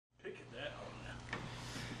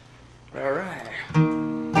All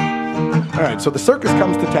right, so the circus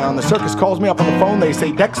comes to town. The circus calls me up on the phone. They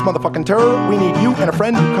say, Dex motherfucking Ter, we need you and a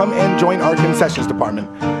friend to come and join our concessions department.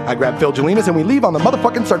 I grab Phill Gelinas and we leave on the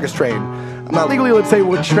motherfucking circus train. I'm not legally allowed to say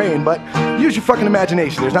which train, but use your fucking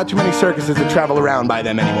imagination. There's not too many circuses that travel around by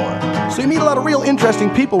them anymore. So you meet a lot of real interesting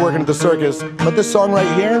people working at the circus, but this song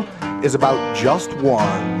right here is about just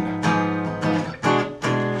one.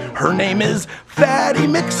 Her name is Fatty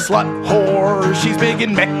McSlut Whore. She's big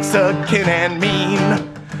and Mexican and mean.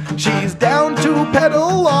 She's down to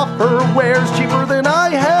peddle off her wares cheaper than I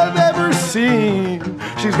have ever seen.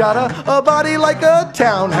 She's got a body like a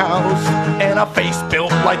townhouse and a face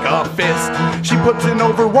built like a fist. She puts in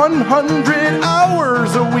over 100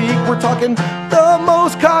 hours a week. We're talking the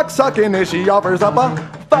most cocksucking as she offers up a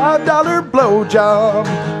 $5 blowjob.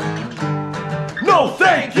 No,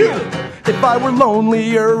 thank you! If I were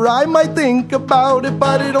lonelier, I might think about it,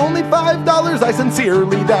 but at only $5, I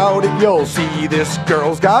sincerely doubt it. You'll see this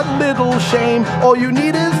girl's got little shame. All you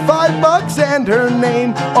need is $5 and her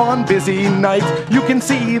name. On busy nights, you can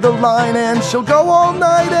see the line, and she'll go all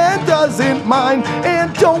night and doesn't mind.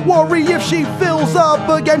 And don't worry if she fills up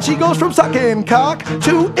again. She goes from sucking cock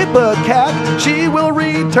to ipecac. She will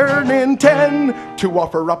return in 10 to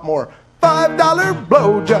offer up more $5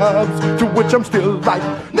 blowjobs, to which I'm still like,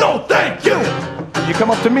 no thank you! You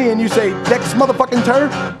come up to me and you say, Dex motherfucking Ter,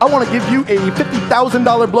 I want to give you a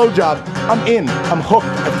 $50,000 blowjob. I'm in, I'm hooked,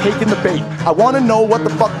 I've taken the bait. I want to know what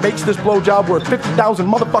the fuck makes this blowjob worth $50,000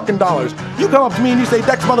 motherfucking dollars. You come up to me and you say,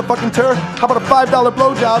 Dex motherfucking Ter, how about a $5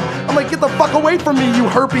 blowjob? I'm like, get the fuck away from me, you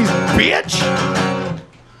herpes bitch!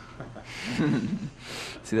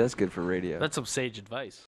 See, that's good for radio. That's some sage advice.